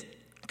read this?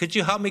 Could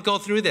you help me go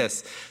through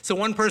this? So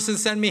one person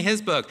sent me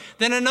his book.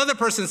 Then another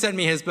person sent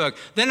me his book.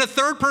 Then a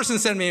third person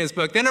sent me his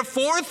book. Then a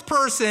fourth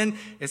person,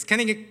 it's kind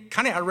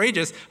of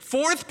outrageous,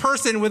 fourth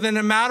person within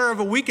a matter of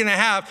a week and a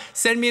half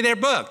sent me their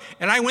book.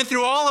 And I went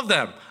through all of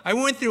them. I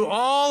went through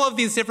all of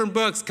these different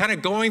books, kind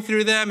of going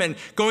through them and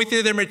going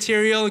through their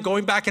material,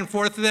 going back and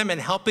forth with them and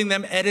helping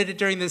them edit it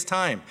during this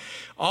time.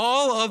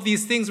 All of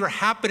these things were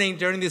happening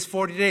during these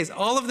 40 days.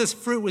 All of this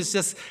fruit was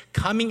just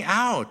coming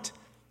out.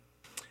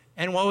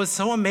 And what was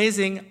so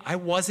amazing, I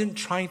wasn't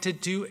trying to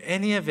do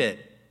any of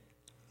it.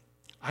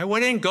 I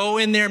wouldn't go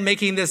in there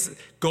making this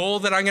goal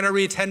that I'm going to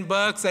read 10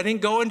 books. I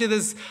didn't go into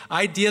this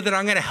idea that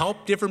I'm going to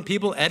help different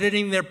people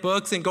editing their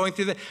books and going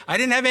through that. I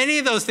didn't have any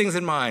of those things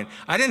in mind.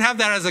 I didn't have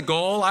that as a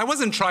goal. I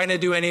wasn't trying to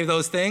do any of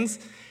those things.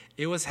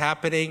 It was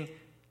happening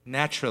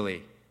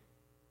naturally.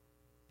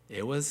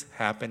 It was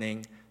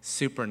happening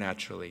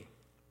supernaturally.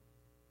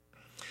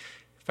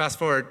 Fast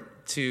forward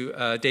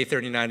to day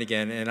 39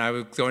 again, and I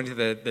was going to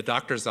the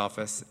doctor's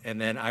office,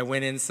 and then I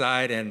went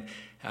inside, and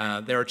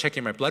they were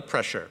checking my blood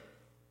pressure.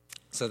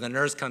 So the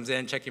nurse comes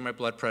in, checking my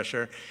blood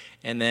pressure,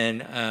 and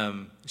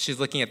then she's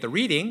looking at the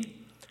reading,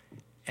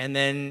 and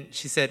then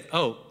she said,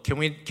 oh, can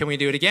we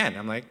do it again?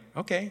 I'm like,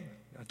 okay,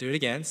 I'll do it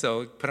again.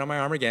 So put on my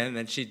arm again, and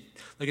then she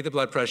looked at the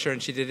blood pressure,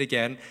 and she did it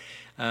again.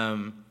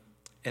 And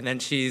then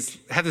she's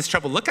had this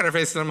troubled look on her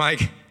face, and I'm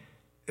like,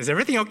 is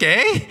everything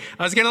okay?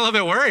 I was getting a little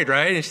bit worried,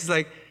 right? And she's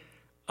like,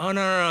 oh,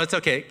 no, it's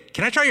okay.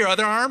 Can I try your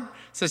other arm?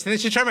 So then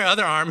she tried my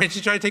other arm, and she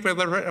tried to take my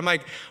blood pressure. I'm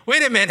like,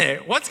 wait a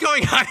minute, what's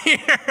going on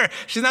here?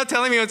 She's not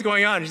telling me what's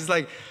going on. She's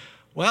like,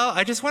 well,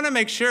 I just want to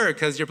make sure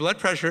because your blood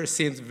pressure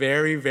seems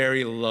very,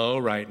 very low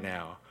right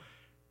now,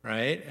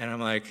 right? And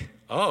I'm like,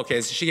 oh, okay.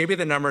 So she gave me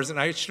the numbers, and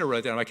I should have wrote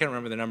it down. I can't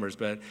remember the numbers,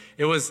 but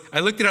I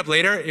looked it up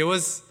later. It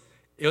was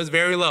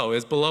very low. It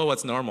was below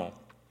what's normal,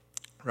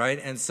 right?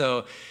 And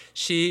so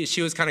she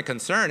was kind of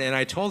concerned, and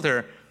I told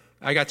her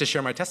I got to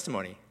share my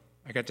testimony.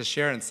 I got to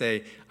share and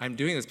say, I'm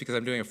doing this because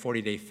I'm doing a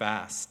 40-day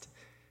fast.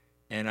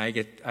 And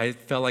I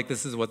felt like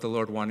this is what the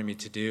Lord wanted me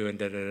to do,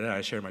 and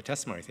I shared my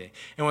testimony thing.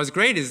 And what's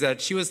great is that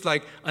she was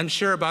like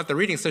unsure about the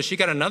reading, so she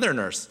got another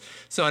nurse.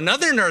 So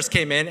another nurse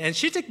came in, and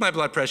she took my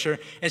blood pressure,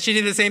 and she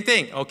did the same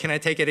thing. Oh, can I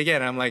take it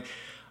again? I'm like,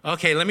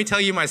 okay, let me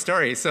tell you my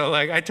story. So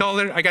like I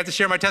told her, I got to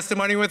share my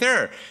testimony with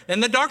her.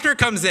 Then the doctor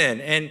comes in,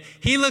 and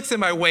he looks at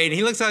my weight, and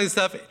he looks at all this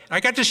stuff. I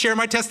got to share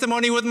my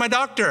testimony with my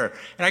doctor,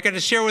 and I got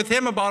to share with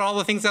him about all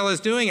the things I was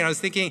doing. And I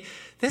was thinking,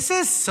 this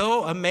is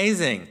so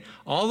amazing.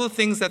 All the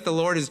things that the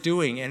Lord is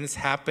doing, and it's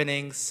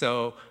happening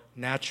so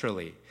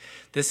naturally.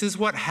 This is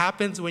what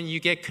happens when you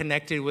get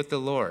connected with the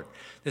Lord.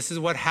 This is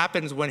what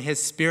happens when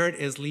His Spirit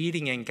is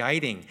leading and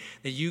guiding,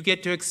 that you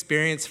get to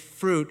experience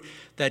fruit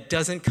that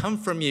doesn't come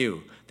from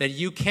you, that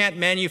you can't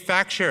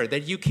manufacture,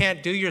 that you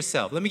can't do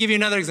yourself. Let me give you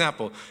another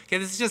example. Okay,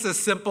 this is just a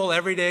simple,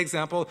 everyday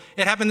example.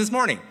 It happened this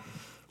morning.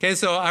 Okay,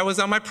 so I was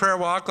on my prayer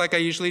walk like I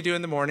usually do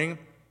in the morning.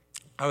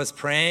 I was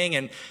praying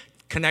and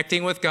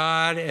connecting with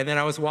God, and then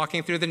I was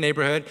walking through the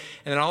neighborhood,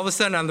 and then all of a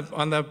sudden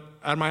on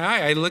my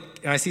eye, I look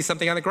and I see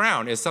something on the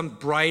ground. It's some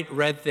bright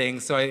red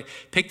thing, so I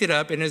picked it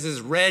up, and it's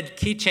this red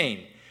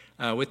keychain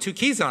with 2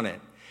 keys on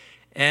it.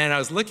 And I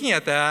was looking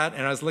at that,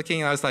 and I was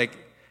like,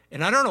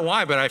 and I don't know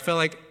why, but I felt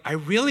like I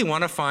really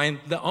want to find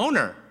the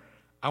owner.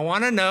 I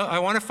want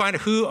to find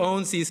who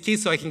owns these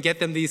keys so I can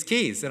get them these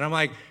keys. And I'm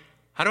like,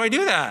 how do I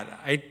do that?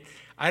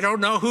 I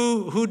don't know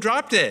who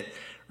dropped it.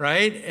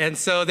 Right? And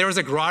so there was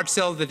a garage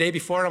sale the day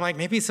before, and I'm like,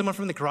 maybe someone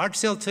from the garage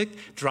sale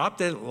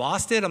dropped it,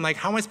 lost it. I'm like,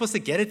 how am I supposed to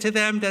get it to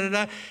them?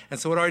 And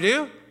so what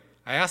do?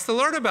 I asked the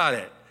Lord about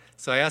it.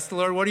 So I asked the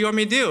Lord, what do you want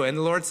me to do? And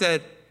the Lord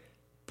said,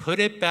 put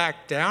it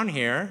back down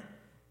here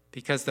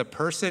because the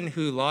person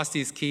who lost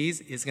these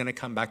keys is going to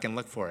come back and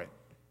look for it.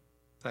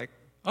 It's like,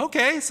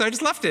 okay. So I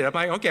just left it. I'm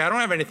like, okay, I don't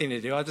have anything to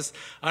do. I'll just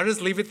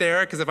leave it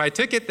there because if I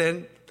took it,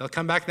 then they'll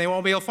come back and they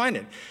won't be able to find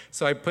it.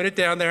 So I put it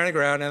down there on the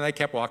ground, and I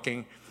kept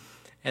walking.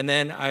 And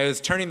then I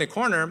was turning the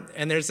corner,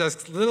 and there's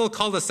this little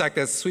cul-de-sac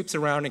that sweeps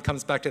around and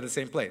comes back to the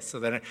same place. So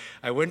then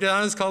I went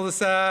down this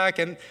cul-de-sac,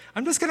 and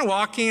I'm just kind of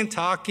walking and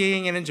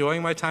talking and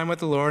enjoying my time with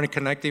the Lord and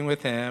connecting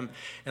with Him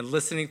and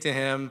listening to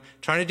Him,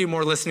 trying to do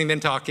more listening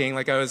than talking,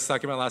 like I was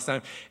talking about last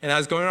time. And I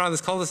was going around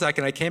this cul-de-sac,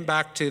 and I came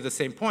back to the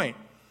same point.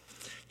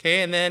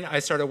 Okay, and then I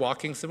started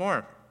walking some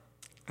more.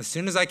 As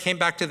soon as I came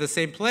back to the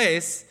same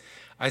place,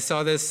 I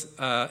saw this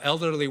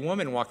elderly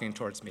woman walking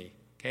towards me.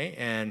 Okay,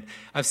 and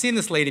I've seen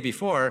this lady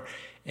before,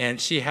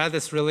 and she had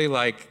this really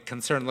like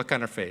concerned look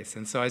on her face.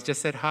 And so I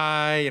just said,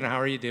 hi,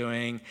 how are you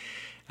doing?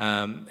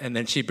 And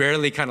then she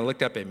barely kind of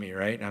looked up at me,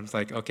 right? And I was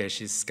like, okay,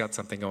 she's got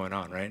something going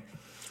on, right?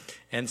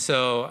 And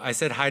so I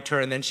said hi to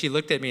her, and then she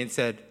looked at me and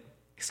said,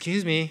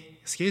 excuse me,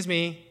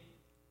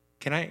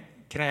 can I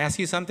ask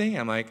you something?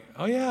 I'm like,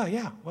 oh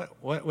yeah,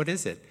 what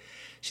is it?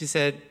 She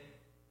said,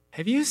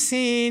 have you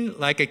seen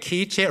like a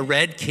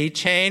red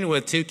keychain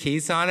with 2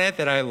 keys on it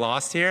that I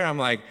lost here? I'm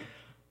like,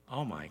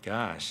 oh my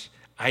gosh.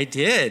 I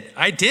did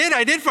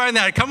find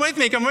that. Come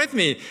with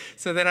me.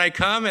 So then I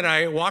come and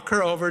I walk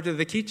her over to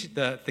the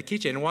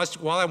keychain. And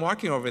while I'm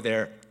walking over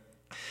there,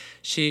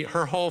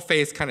 her whole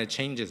face kind of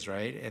changes,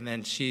 right? And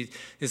then she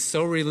is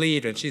so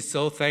relieved and she's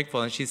so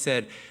thankful. And she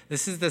said,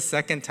 this is the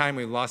second time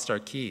we lost our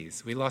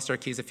keys. We lost our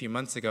keys a few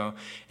months ago,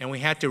 and we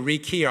had to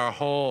rekey our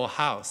whole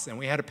house, and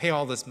we had to pay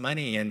all this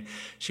money. And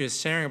she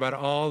was sharing about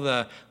all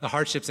the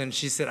hardships, and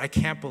she said, I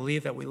can't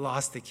believe that we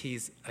lost the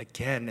keys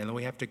again, and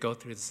we have to go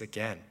through this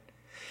again.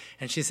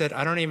 And she said,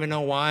 I don't even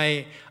know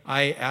why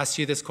I asked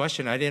you this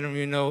question. I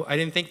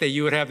didn't think that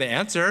you would have the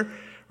answer,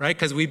 right?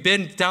 Because we've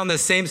been down the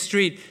same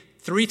street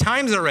 3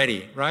 times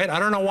already, right? I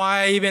don't know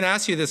why I even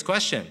asked you this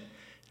question.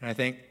 And I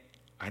think,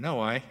 I know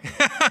why.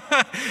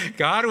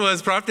 God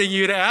was prompting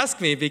you to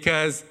ask me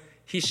because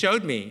He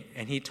showed me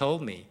and He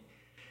told me.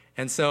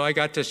 And so I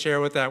got to share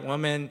with that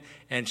woman,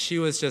 and she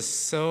was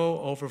just so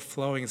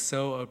overflowing,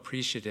 so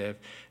appreciative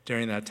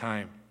during that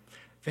time.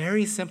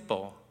 Very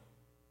simple,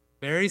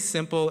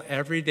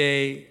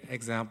 everyday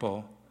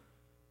example.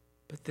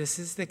 But this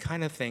is the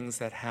kind of things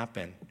that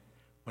happen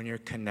when you're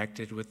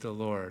connected with the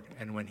Lord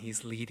and when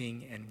He's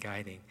leading and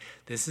guiding.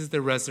 This is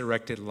the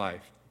resurrected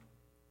life.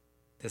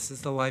 This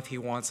is the life He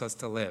wants us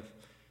to live.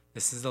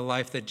 This is the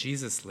life that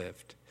Jesus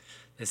lived.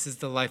 This is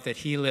the life that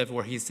He lived,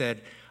 where He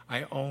said,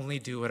 I only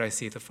do what I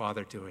see the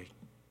Father doing.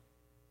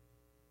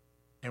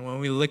 And when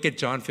we look at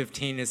John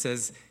 15, it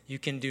says, you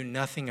can do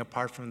nothing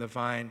apart from the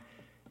vine.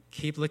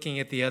 Keep looking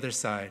at the other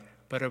side.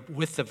 But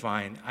with the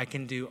vine, I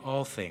can do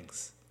all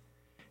things.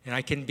 And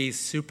I can be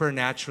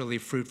supernaturally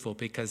fruitful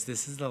because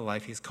this is the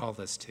life He's called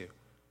us to.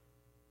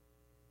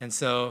 And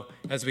so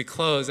as we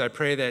close, I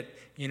pray that,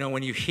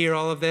 when you hear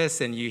all of this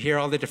and you hear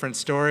all the different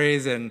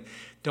stories, and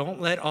don't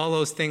let all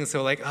those things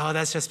go like, oh,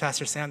 that's just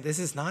Pastor Sam. This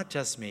is not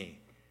just me.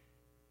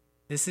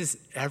 This is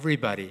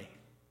everybody.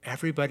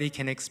 Everybody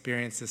can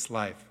experience this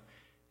life.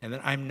 And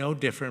that I'm no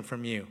different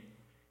from you.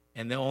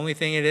 And the only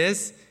thing it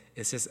is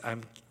just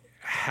I'm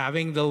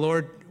having the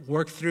Lord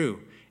work through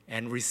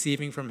and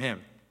receiving from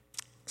him.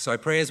 So I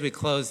pray as we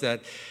close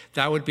that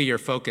would be your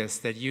focus,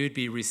 that you'd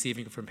be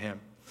receiving from him.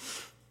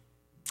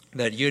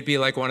 That you'd be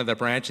like one of the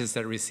branches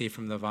that receive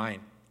from the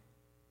vine.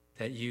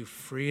 That you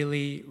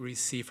freely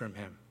receive from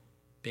him,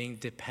 being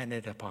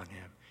dependent upon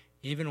him.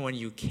 Even when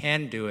you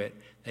can do it,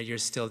 that you're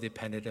still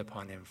dependent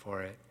upon him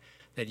for it.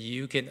 That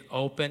you can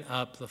open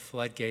up the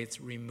floodgates,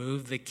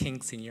 remove the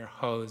kinks in your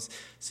hose,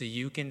 so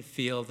you can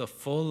feel the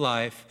full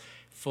life,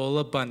 full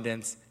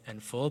abundance,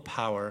 and full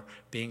power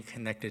being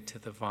connected to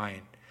the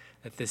vine.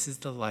 That this is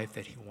the life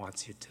that he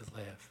wants you to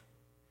live.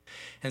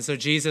 And so,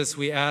 Jesus,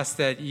 we ask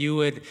that you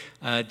would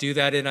do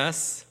that in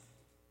us.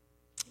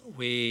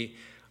 We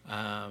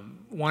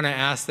want to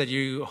ask that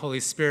you, Holy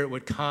Spirit,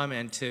 would come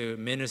and to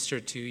minister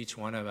to each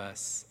one of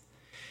us.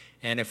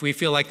 And if we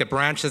feel like the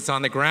branch that's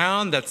on the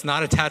ground that's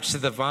not attached to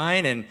the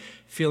vine and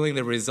feeling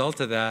the result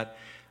of that,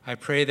 I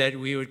pray that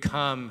we would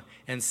come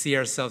and see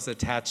ourselves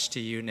attached to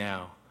you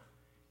now.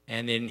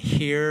 And then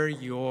hear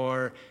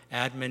your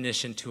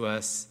admonition to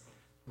us,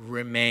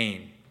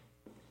 remain,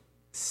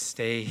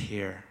 stay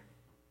here.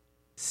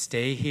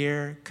 Stay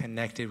here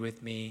connected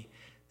with me.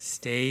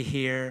 Stay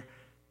here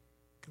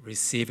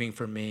receiving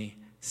from me.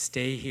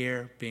 Stay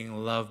here being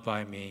loved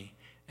by me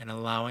and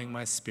allowing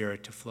my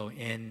Spirit to flow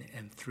in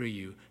and through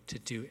you to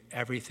do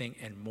everything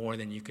and more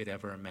than you could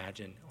ever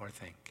imagine or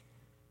think.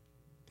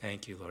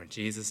 Thank you, Lord. In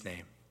Jesus'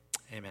 name,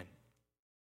 amen.